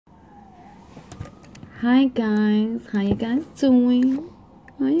Hi guys, how you guys doing?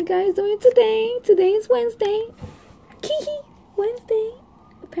 How you guys doing today? Today is Wednesday. Kiki, Wednesday.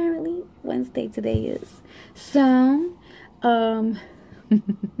 Apparently, Wednesday today is. So,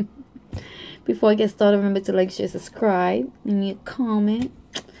 before I get started, remember to like, share, subscribe, leave me a comment.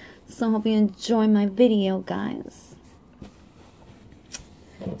 So, I hope you enjoy my video, guys.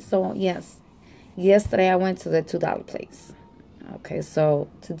 So, yes, yesterday I went to the $2 place. Okay, so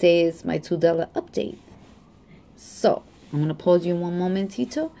today is my $2 update. So, I'm going to pause you one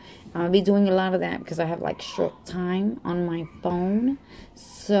momentito. I'll be doing a lot of that because I have like short time on my phone.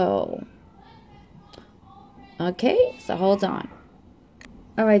 So, okay, so hold on.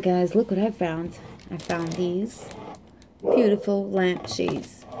 Alright guys, look what I found. I found these beautiful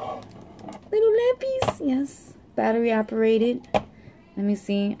lampshades. Little lampies, yes. Battery operated. Let me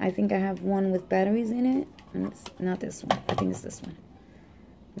see. I think I have one with batteries in it. And it's not this one. I think it's this one.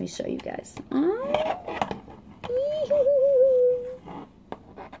 Let me show you guys.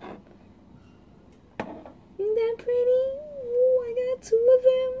 Isn't that pretty? Ooh, I got 2 of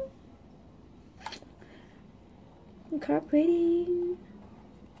them. Look how pretty.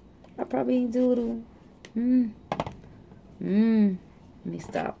 I'll probably do a little. Let me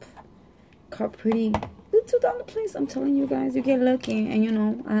stop. Look how pretty. The $2 place. I'm telling you guys, you get lucky. And you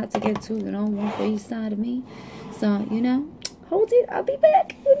know, I had to get 2, you know, one for each side of me. So, you know, hold it. I'll be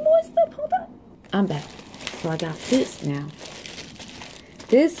back with more stuff. Hold on. I'm back. So I got this now.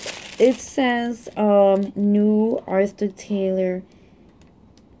 This, it says new Arthur Taylor.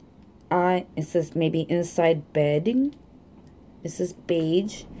 It says maybe inside bedding. It says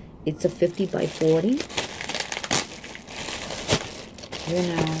beige. It's a 50 by 40. You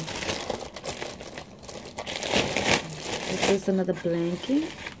know. This is another blanket.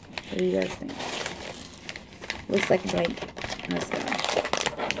 What do you guys think? Looks like a blanket. Let's go.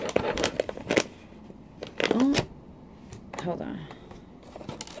 Oh, hold on.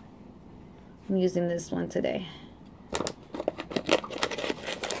 I'm using this one today.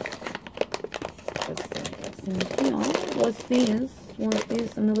 What's this? What's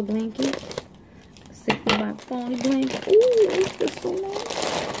this? Another blanket. 60 by 40 blanket. Ooh, is this so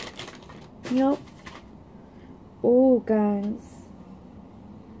nice? Yup. Oh, guys.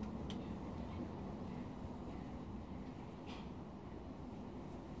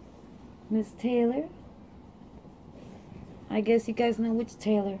 Miss Taylor. I guess you guys know which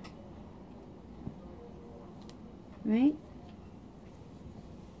Taylor. Right?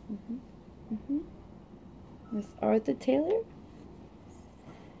 Miss Arthur Taylor.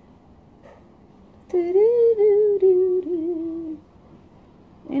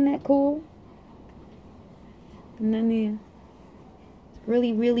 Ain't that cool? And then yeah, it's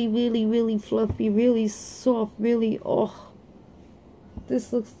really, really, really, really fluffy, really soft, really, oh.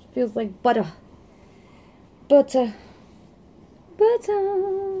 This feels like butter. Butter. Butter.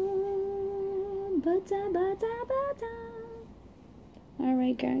 Butter, butter, butter.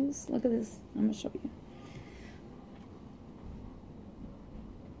 Alright guys, look at this. I'm going to show you.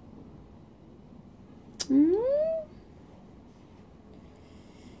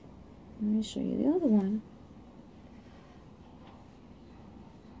 Let me show you the other one.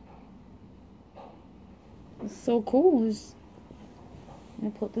 It's so cool. I'm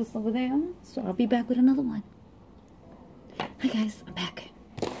going to put this over there. So I'll be back with another one. Hi guys, I'm back.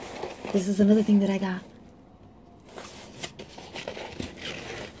 This is another thing that I got.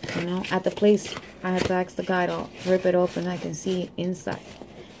 You know, at the place, I had to ask the guy to rip it open. I can see it inside.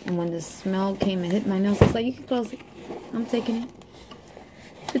 And when the smell came and hit my nose, it's like, you can close it. I'm taking it.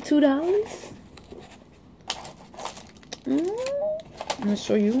 For $2. I'm going to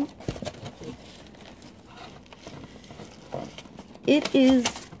show you. It is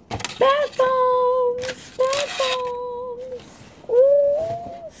bath bombs. Bath bombs.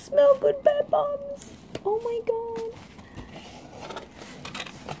 Ooh, smell good bath bombs. Oh my god.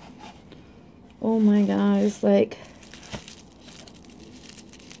 Oh my god. It's like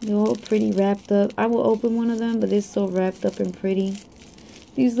they're all pretty wrapped up. I will open one of them, but they're so wrapped up and pretty.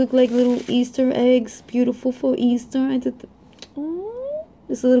 These look like little Easter eggs. Beautiful for Easter. Oh,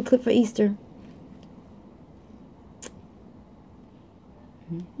 this is a little clip for Easter.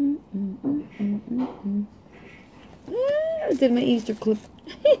 I did my Easter clip.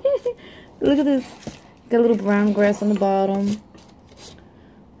 Look at this. Got a little brown grass on the bottom.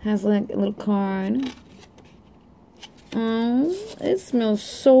 Has like a little card. Oh, it smells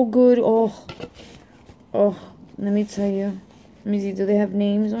so good. Oh, let me tell you. Let me see. Do they have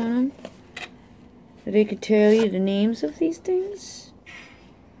names on them? So they could tell you the names of these things,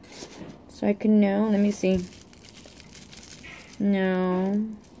 so I can know. Let me see. No.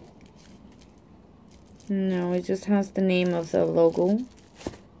 No, it just has the name of the logo.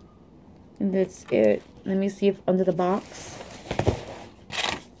 And that's it. Let me see if under the box.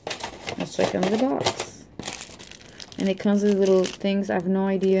 Let's check under the box. And it comes with little things. I have no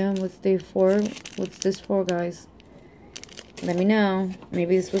idea what's they for. What's this for, guys? Let me know.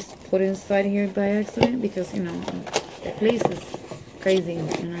 Maybe this was put inside here by accident, because, you know, the place is crazy.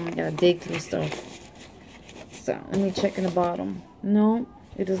 You know, I gotta dig through stuff. So, let me check in the bottom. No.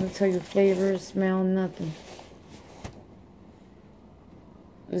 It doesn't tell you flavor, smell, nothing.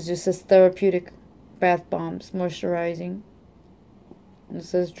 It just says therapeutic bath bombs, moisturizing. And it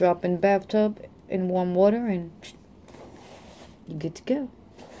says drop in bathtub in warm water and you're good to go.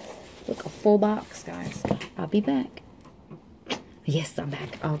 Look, a full box, guys. I'll be back. Yes, I'm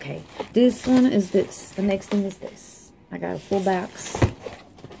back. Okay. This one is this. The next thing is this. I got a full box.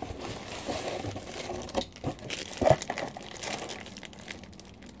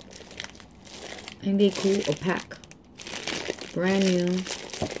 And they cool, opaque, brand new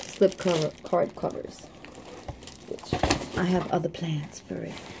slip cover card covers, which I have other plans for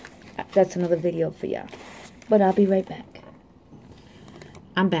it. That's another video for y'all, but I'll be right back.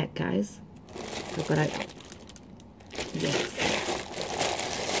 I'm back, guys. Look what I got. Yes,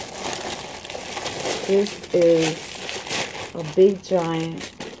 this is a big giant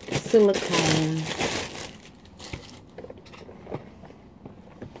silicone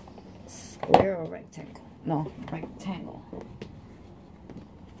square or rectangle? No, rectangle.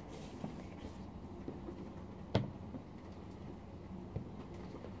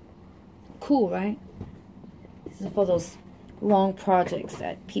 Cool, right? This is for those long projects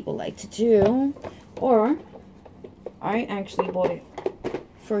that people like to do. Or, I actually bought it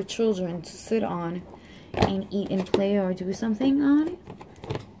for children to sit on and eat and play or do something on it.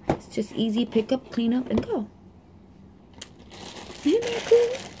 It's just easy, pick up, clean up, and go. Isn't that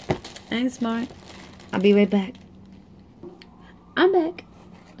cool? I'm smart. I'll be right back. I'm back.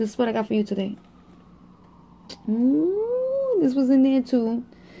 This is what I got for you today. Ooh, this was in there too.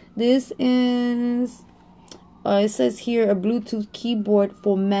 This is, it says here, a Bluetooth keyboard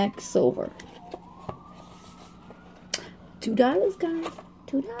for Mac Silver. $2, guys.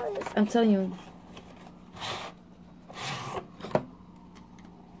 $2. I'm telling you.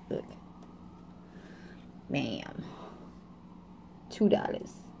 Look. Bam. $2.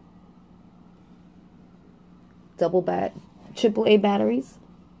 Triple A batteries.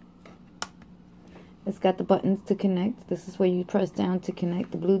 It's got the buttons to connect. This is where you press down to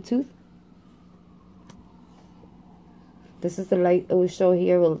connect the Bluetooth. This is the light it will show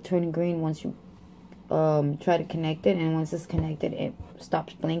here. It will turn green once you try to connect it, and once it's connected, it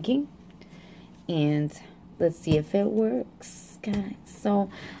stops blinking. And let's see if it works, guys. So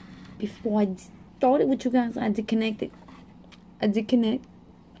before I started with you guys, I did connect it. I did connect.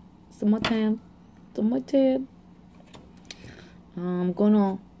 Some more time. Some more tab. I'm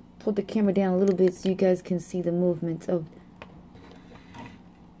gonna put the camera down a little bit so you guys can see the movement of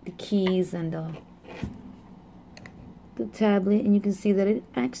the keys and the tablet, and you can see that it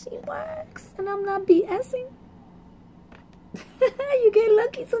actually works, and I'm not BSing. You get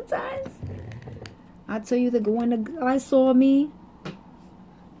lucky sometimes. I tell you, when the guy saw me,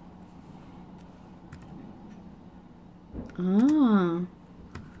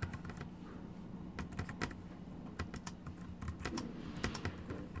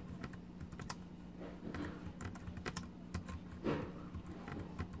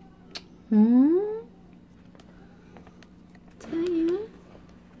 tell you.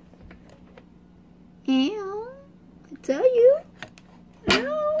 Ew. I tell you.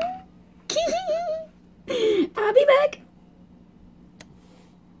 No. I'll be back.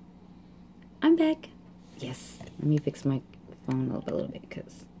 I'm back. Yes. Let me fix my phone up a little bit,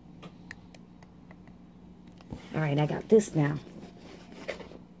 because. Alright, I got this now.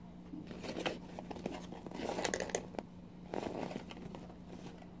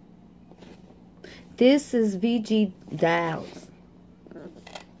 This is VG dials.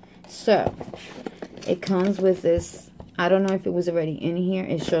 So, it comes with this. I don't know if it was already in here.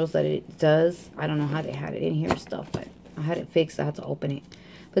 It shows that it does. I don't know how they had it in here and stuff, but I had it fixed. I had to open it.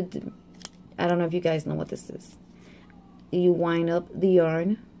 But I don't know if you guys know what this is. You wind up the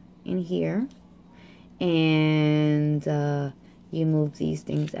yarn in here, and you move these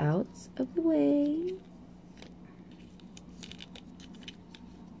things out of the way.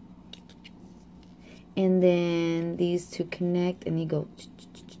 And then these two connect, and you go.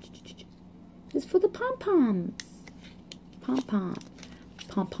 It's for the pom-poms. Pom-poms.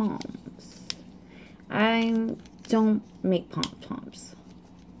 I don't make pom-poms.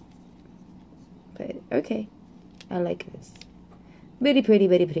 But, okay. I like this. Very pretty,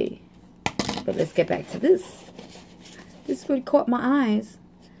 very pretty. But let's get back to this. This is what caught my eyes.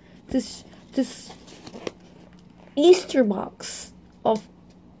 This Easter box of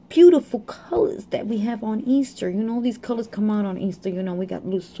beautiful colors that we have on Easter. You know, these colors come out on Easter. You know, we got a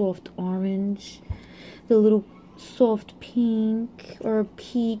little soft orange, the little soft pink or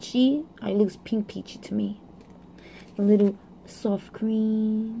peachy. It looks pink peachy to me. A little soft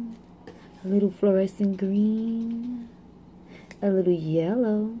green, a little fluorescent green, a little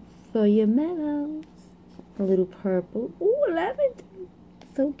yellow for your mellows, a little purple. Ooh, lavender.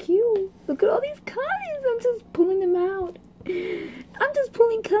 So cute. Look at all these colors. I'm just pulling them out. I'm just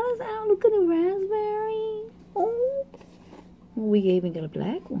pulling colors out. Look at the raspberry. Oh. We even got a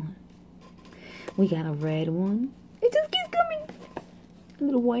black one. We got a red one. It just keeps coming. A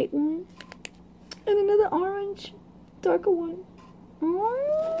little white one. And another orange. Darker one.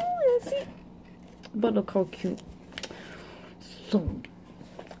 Oh, let's see. But look how cute. So,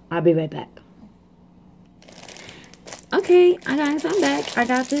 I'll be right back. Okay, guys, I'm back. I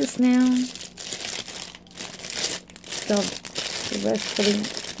got this now. So, the rest for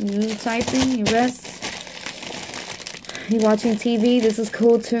you typing, you rest. You watching TV, this is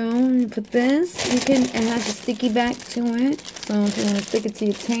cool too. You put this, it has a sticky back to it. So if you want to stick it to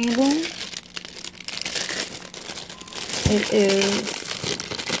your table, it is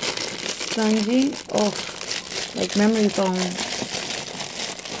spongy. Oh, like memory foam.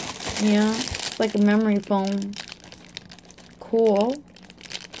 Yeah, it's like a memory foam. Cool.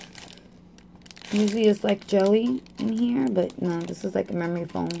 Usually it's like jelly in here, but no, this is like a memory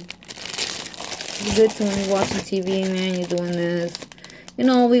foam. It's good too when you're watching TV, man. You're doing this. You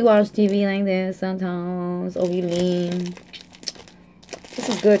know, we watch TV like this sometimes, or we lean. This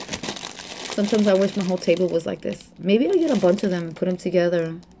is good. Sometimes I wish my whole table was like this. Maybe I'll get a bunch of them and put them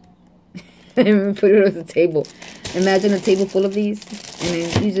together and put it on the table. Imagine a table full of these, and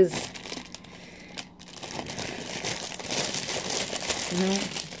then you just, you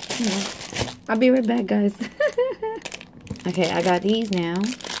know. I'll be right back, guys. Okay, I got these now.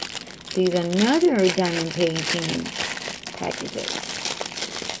 These are another diamond painting packages.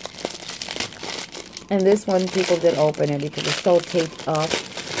 And this one, people did open it because it's so taped up.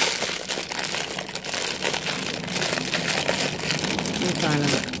 I'm trying to...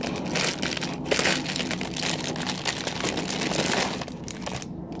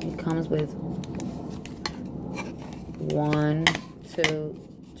 It comes with 1, 2,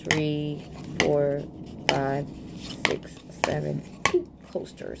 3, 4, 5, 6, 7, 8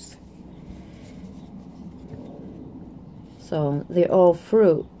 coasters. So they're all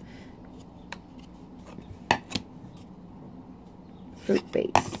fruit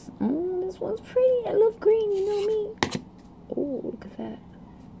base. Oh, this one's pretty. I love green, you know me. Oh, look at that.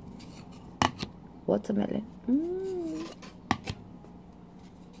 Watermelon.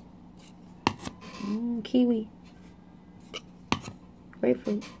 Kiwi.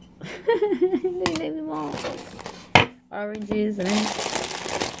 Grapefruit. They name them all. Oranges, and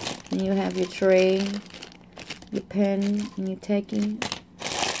then you have your tray, your pen, and your techie.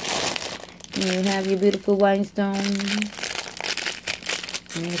 And you have your beautiful rhinestone.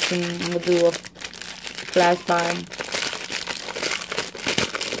 I'm gonna do a flashbang.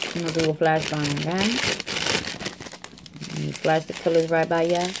 I'm gonna do a flashbang, okay? And you flash the colors right by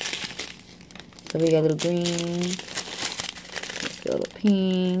ya. So we got a little green. Let's go to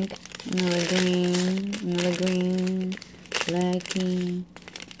pink. Another green, blacky.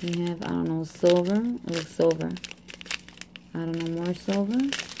 We have, I don't know, silver. It looks silver. I don't know, more silver.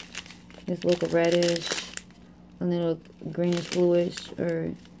 This look reddish, a little greenish, bluish,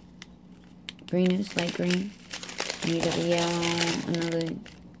 or greenish, light green. And you got the yellow, another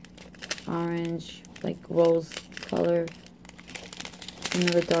orange, like rose color.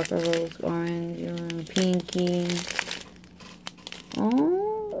 Another darker rose orange, pinky.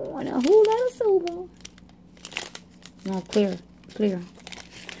 Oh, and a whole lot of silver. No, clear.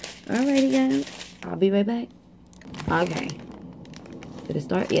 Alrighty, guys. I'll be right back. Okay. Did it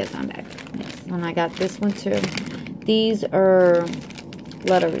start? Yes, I'm back. Yes. And I got this one too. These are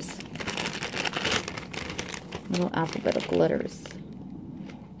letters. Little alphabetical letters.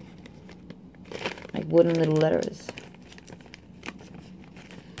 Like wooden little letters.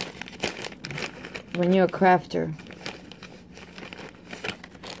 When you're a crafter.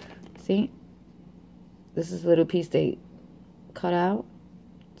 See? This is a little piece they cut out.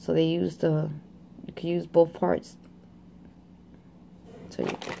 So they used you can use both parts. So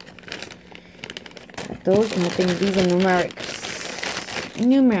you got those, and I think these are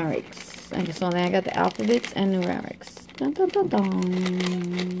numerics. Okay, so then I got the alphabets and numerics. Dun, dun, dun,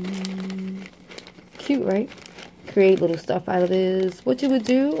 dun. Cute, right? create little stuff out of this. What you would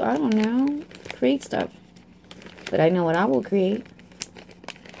do, I don't know. Create stuff. But I know what I will create.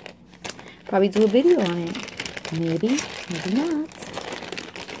 Probably do a video on it. Maybe, maybe not.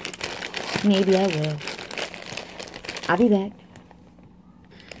 Maybe I will. I'll be back.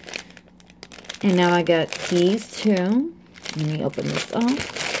 And now I got these two. Let me open this up.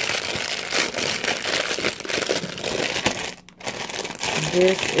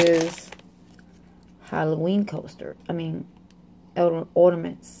 This is Halloween coaster. I mean,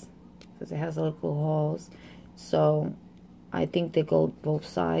 ornaments. Because it has little holes. So, I think they go both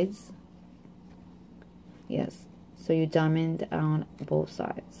sides. Yes. So, you diamond on both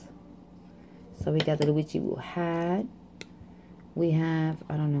sides. So, we got the Luigi Woo hat. We have,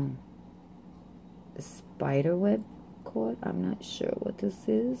 I don't know, a spider web cord. I'm not sure what this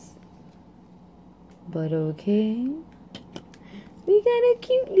is. But okay. We got a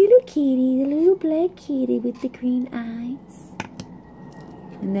cute little kitty, the little black kitty with the green eyes.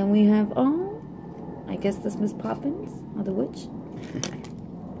 And then we have, oh, I guess this Miss Poppins, or the witch.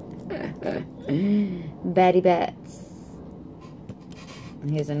 Batty Bats. And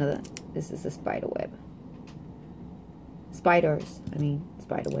here's another, this is a spider web. Spiders, I mean,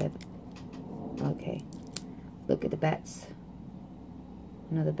 spider web. Okay. Look at the bats.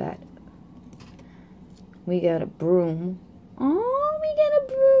 Another bat. We got a broom. Oh, we got a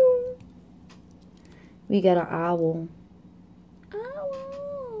broom. We got an owl.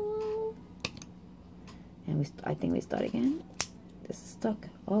 Owl. And I think we start again. This is stuck.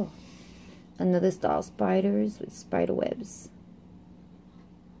 Oh. Another style spiders with spider webs.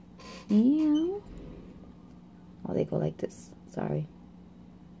 Yeah. Oh, they go like this. Sorry.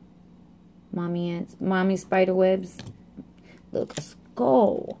 Mommy spider webs. Look, a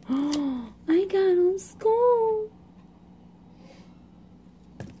skull. I got a skull.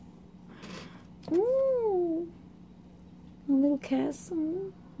 Ooh. A little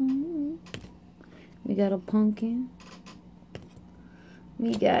castle. We got a pumpkin.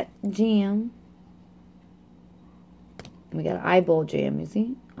 We got jam. We got an eyeball jam, you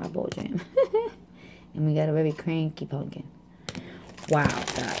see? Eyeball jam. And we got a very cranky pumpkin. Wow,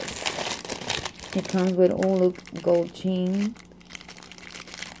 guys. It comes with all the gold chain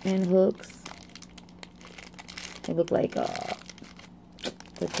and hooks. They look like,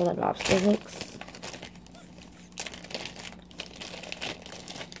 they call it lobster hooks.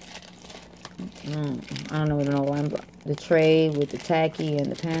 I don't even know why the tray with the tacky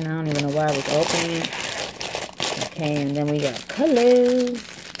and the pen. I don't even know why I was opening it. Okay, and then we got colors.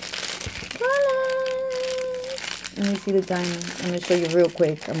 Let me see the diamond. I'm going to show you real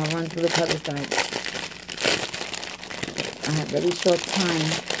quick. I'm going to run through the colors, guys. I have really short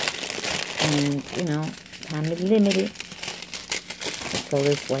time. And, you know, time is limited. Let's go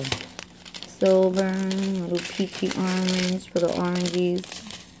this way. Silver, a little peachy orange for the oranges.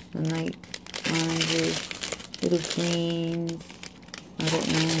 The night oranges. Little greens. Little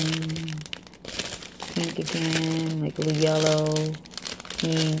pink again. Like a little yellow.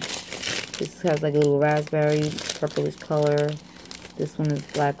 Pink. This has like a little raspberry, purplish color. This one is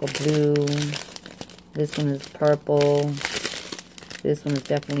black or blue. This one is purple. This one is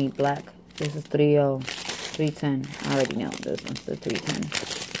definitely black. This is 3-0. 310. I already know this one's the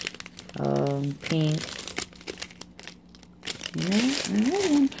 310. Pink.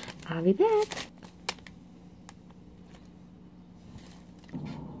 Another one. I'll be back.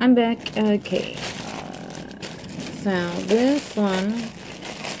 I'm back. Okay. So this one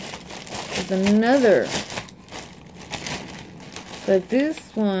is another. But this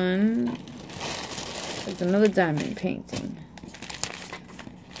one is another diamond painting.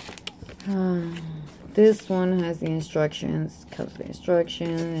 This one has the instructions. Comes with the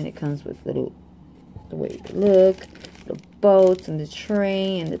instruction, and it comes with little the way to look, the boats and the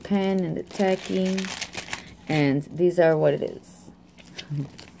tray and the pen and the tacky. And these are what it is.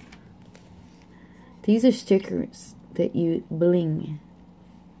 These are stickers that you bling.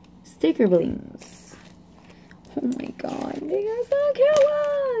 Sticker blings. Oh my god, they are so cute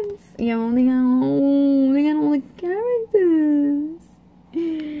ones. Yo, they got all the characters.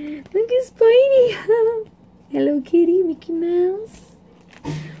 Look at Spidey. Hello Kitty, Mickey Mouse.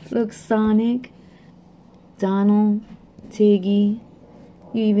 Look, Sonic, Donald, Tiggy.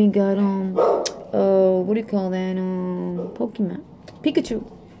 You even got what do you call that? Pokemon. Pikachu.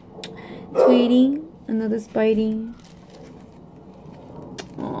 Tweety, another Spidey.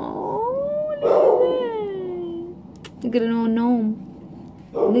 Oh, look at that. Look at an old gnome.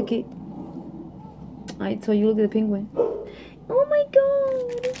 Look at. I told you, look at the penguin. Oh my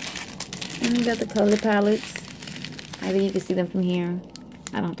god. And we got the color palettes. I think you can see them from here.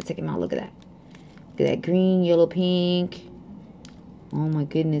 I don't have to take them out. Look at that. Look at that green, yellow, pink. Oh my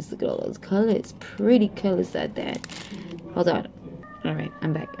goodness, look at all those colors. Pretty colors at that. Hold on. Alright,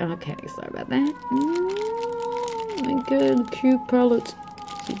 I'm back. Okay, sorry about that. Oh my god, cute pellets.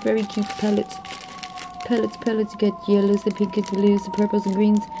 Very cute pellets. Pellets. You got yellows, the pinks, the blues, the purples, and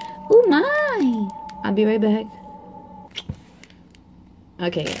greens. Oh my! I'll be right back.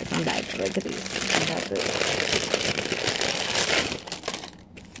 Okay, guys, I'm back. Look at these. I'm back.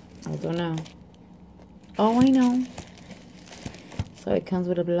 I don't know. Oh, I know. So it comes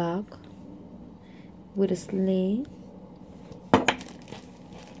with a block, with a sleeve,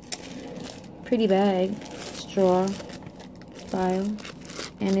 pretty bag, straw style,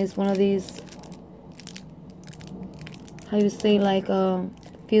 and it's one of these, how you say, like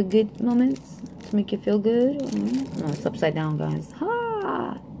feel good moments to make you feel good. No, it's upside down, guys.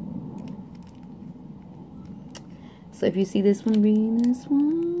 Ha! So if you see this one, read this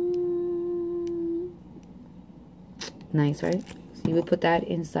one. Nice, right? So you would put that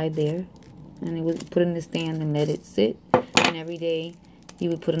inside there, and it would put it in the stand and let it sit. And every day you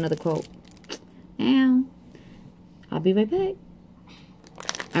would put another quote. Now, I'll be right back.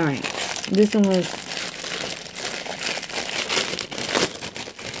 All right, this one was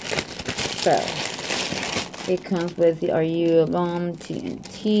so. It comes with the Are You a Bomb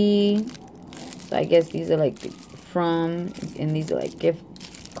TNT. So I guess these are like from, and these are like gift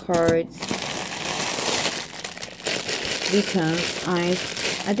cards. Because I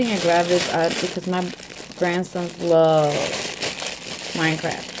think I grabbed this up because my grandsons love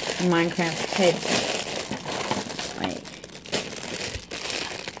Minecraft heads, like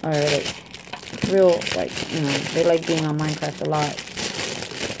real, like, you know, they like being on Minecraft a lot,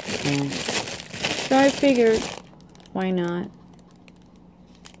 and so I figured, why not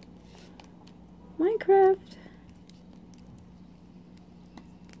Minecraft,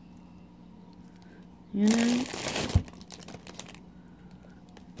 you know.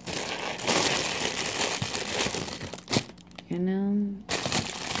 You know,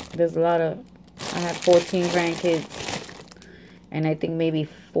 there's a lot of, I have 14 grandkids, and I think maybe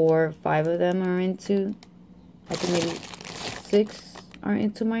 4 or 5 of them are into, I think maybe 6 are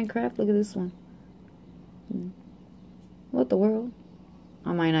into Minecraft. Look at this one. What the world?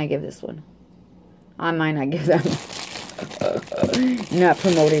 I might not give this one. I might not give that one. Not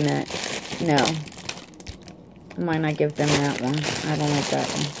promoting that. No. I might not give them that one. I don't like that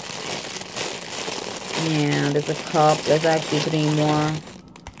one. Yeah, there's a cup. There's actually 3 more.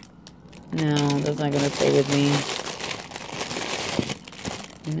 No, that's not going to stay with me.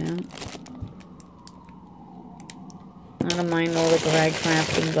 You know? I don't mind all the rag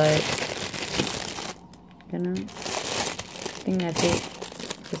crafting, but, you know? I think that's it.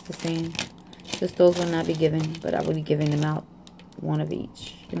 Just the same. Just those will not be given, but I will be giving them out 1 of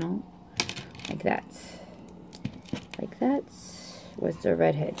each, you know? Like that. Like that. Where's the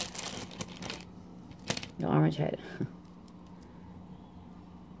red head? The orange head.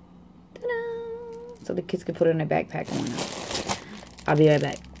 Ta-da! So the kids can put it in their backpack and whatnot. I'll be right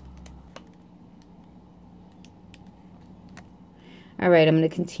back. Alright, I'm going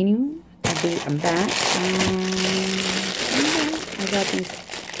to continue. I'm back. I got these.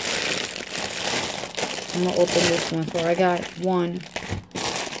 I'm going to open this one. So I got 1,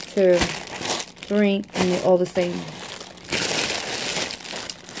 2, 3, and they're all the same.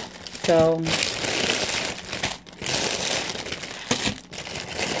 So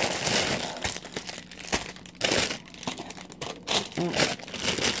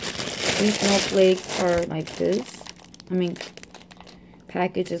these snowflakes are like this. I mean,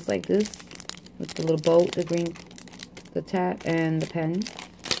 packages like this with the little boat, the green, the tap, and the pen.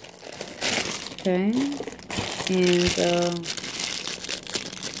 Okay, and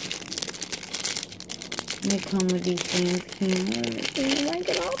they come with these things here. I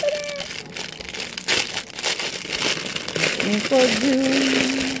can open it. And for you,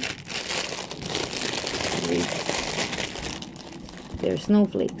 they're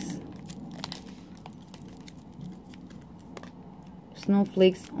snowflakes.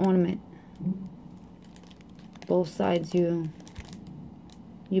 Snowflakes ornament. Both sides you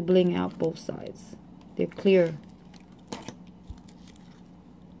bling out both sides. They're clear.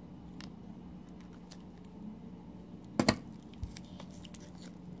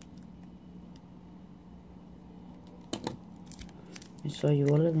 I'll show you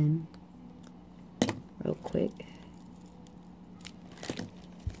all of them real quick.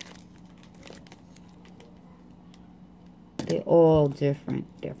 They're all different,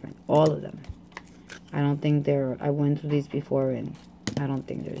 all of them. I don't think I went through these before, and I don't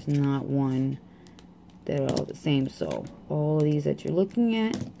think there's not one that are all the same. So all of these that you're looking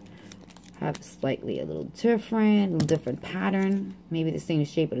at have slightly a little different pattern. Maybe the same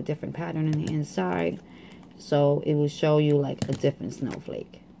shape but a different pattern on the inside. So it will show you like a different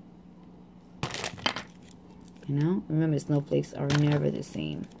snowflake. You know, remember snowflakes are never the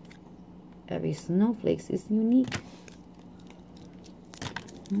same. Every snowflake is unique.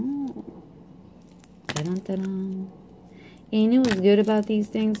 Oh. Dun-dun-dun. And it was good about these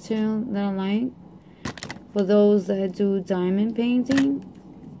things too that I like. For those that do diamond painting,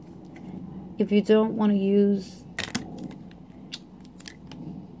 if you don't want to use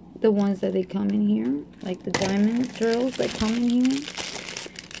the ones that they come in here, like the diamond drills that come in here,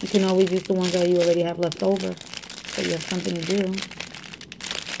 you can always use the ones that you already have left over, so you have something to do.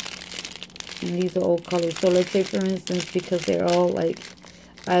 And these are all colors. So let's say, for instance, because they're all like,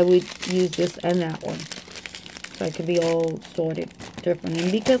 I would use this and that one, so it could be all sorted different.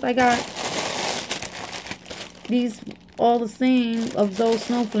 And because I got these all the same of those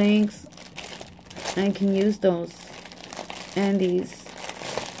snowflakes, I can use those and these.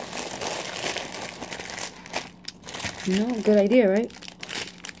 You know, good idea, right?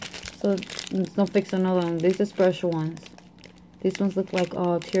 So snowflakes are another one. These are special ones. These ones look like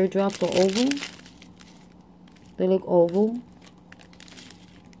teardrops or oval. They look oval.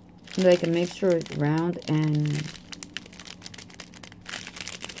 And they can make sure it's round and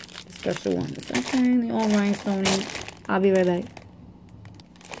special ones. Okay, the all rhinestone. I'll be right back.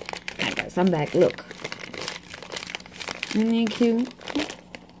 Alright guys, I'm back. Look. Isn't they cute?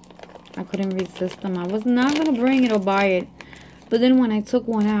 I couldn't resist them. I was not going to bring it or buy it. But then when I took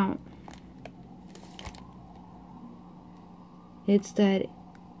one out, it's that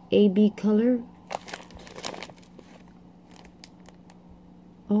AB color.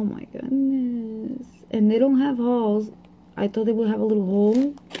 Oh my goodness. And they don't have holes. I thought they would have a little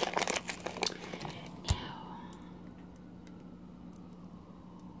hole.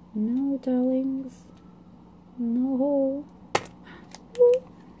 No, darlings. No hole. Ooh.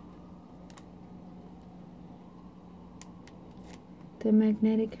 They're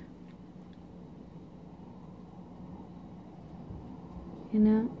magnetic. You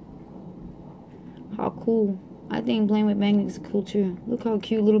know? How cool. I think playing with magnets is cool too. Look how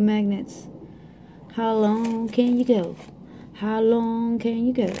cute little magnets. How long can you go? How long can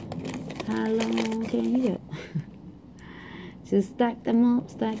you go? How long can you go? Just stack them up,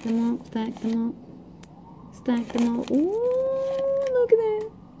 stack them up, stack them up. Stack them up. Ooh, look at that.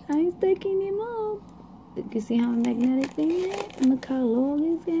 I'm stacking them up. You can see how magnetic they are. And look how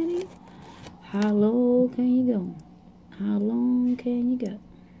long it's getting. How low can you go? How long can you go?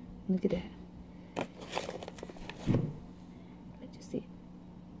 Look at that. Let you see.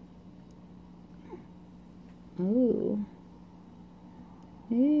 Ooh.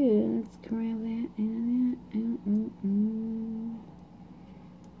 Ooh, let's grab that and that.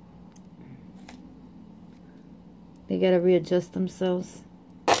 They gotta readjust themselves.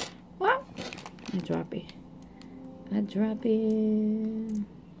 What? I drop it. I drop it.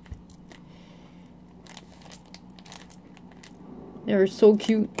 They're so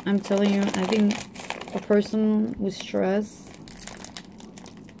cute. I'm telling you. I think a person with stress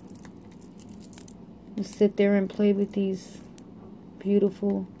will sit there and play with these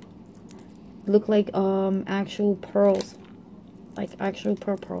beautiful, look like actual pearls, like actual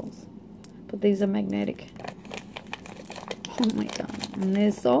pearls, but these are magnetic. Oh my god. And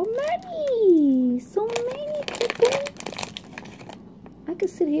there's so many people. I could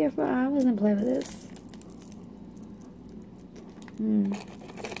sit here for hours and play with this.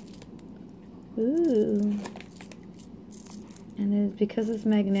 Ooh. And then because it's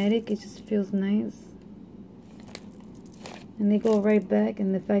magnetic, it just feels nice. And they go right back,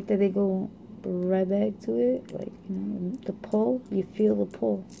 and the fact that they go right back to it, like, you know, the pull, you feel the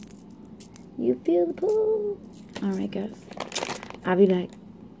pull. You feel the pull. Alright guys, I'll be back.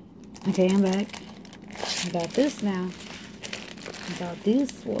 Okay, I'm back. I got this now. I got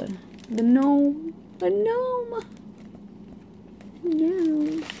this one. The gnome. A gnome.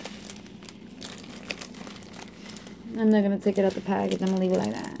 No. I'm not going to take it out the package. I'm going to leave it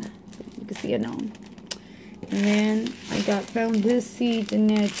like that. So you can see a gnome. And then I found this seed in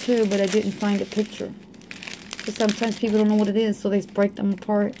there too, but I didn't find a picture. Because sometimes people don't know what it is, so they break them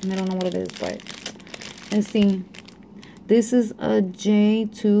apart and they don't know what it is. But let's see. This is a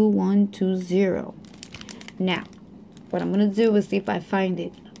J2120. Now, what I'm going to do is see if I find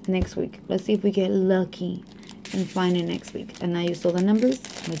it next week. Let's see if we get lucky and find it next week. And now you saw the numbers.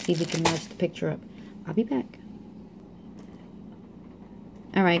 Let's see if we can match the picture up. I'll be back.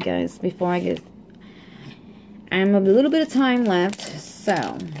 Alright guys, before I get... I'm a little bit of time left.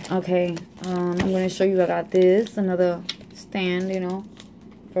 So, okay. I'm going to show you I got this. Another stand, you know.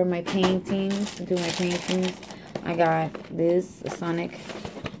 for my paintings, to do my paintings. I got this, Sonic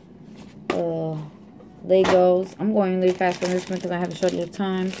Legos. I'm going really fast on this one because I have a short little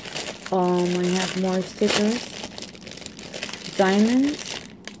time. I have more stickers, diamonds,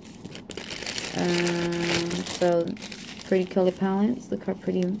 so pretty color palettes. Look how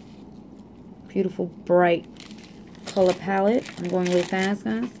pretty, beautiful, bright color palette. I'm going really fast,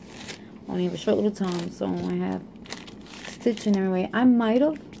 guys. I only have a short little time, so I have stitching everywhere. I might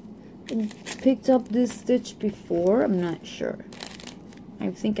have picked up this stitch before. I'm not sure.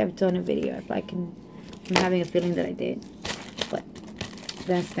 I think I've done a video. If I can, I'm having a feeling that I did. But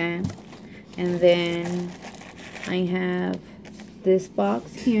that's that. And then I have this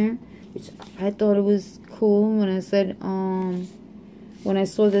box here, which I thought it was cool when I said, when I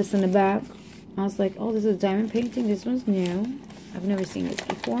saw this in the back. I was like, oh, this is a diamond painting. This one's new. I've never seen this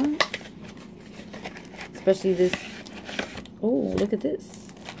before. Especially this. Oh, look at this.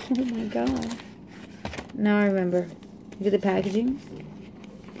 Oh my god. Now I remember. Look at the packaging.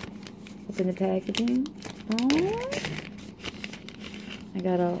 Open the packaging. Oh. I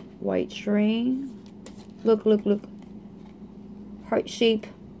got a white tray. Look, look, look. Heart shape.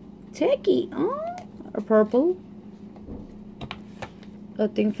 Tacky. Oh. A purple. A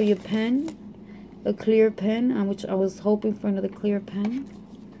thing for your pen. A clear pen, which I was hoping for another clear pen.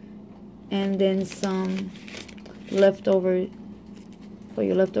 And then some leftover, for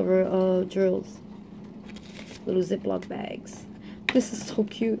your leftover drills. Little Ziploc bags. This is so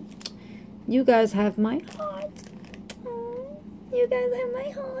cute. You guys have my heart. Oh, you guys have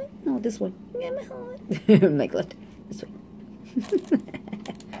my heart. No, this one. You have my heart. I'm like, look, this way.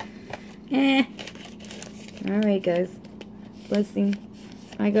 Alright, guys. Let's see.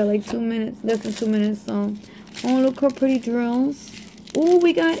 I got like 2 minutes, less than 2 minutes, so. Oh, look how pretty drills. Oh,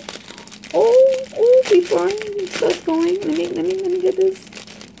 we got, before it starts going, let me get this.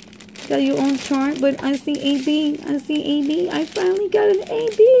 Got your own chart, but I see AB, I finally got an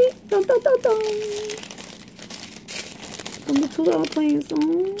AB. Dun, dun, dun, dun. From the $2 place.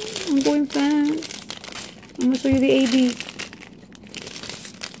 Oh, I'm going fast. I'm gonna show you the AB.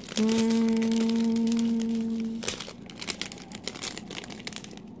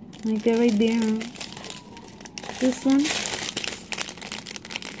 Like that right there. This one.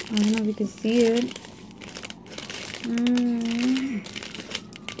 I don't know if you can see it.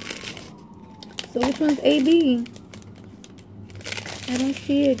 So which one's AB? I don't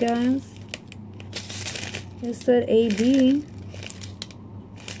see it, guys. It said AB.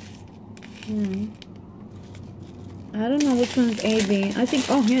 I don't know which one's AB. I think,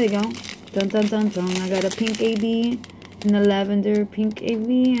 oh, here they go. Dun, dun, dun, dun. I got a pink AB. And a lavender pink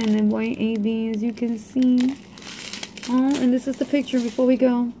AB and then white AB, as you can see. Oh, and this is the picture before we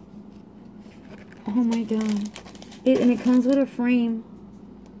go. Oh my god. And it comes with a frame.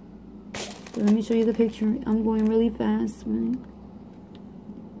 So let me show you the picture. I'm going really fast, right?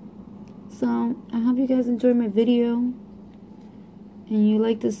 So I hope you guys enjoyed my video. And you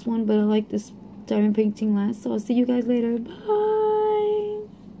like this one, but I like this diamond painting last. So I'll see you guys later. Bye.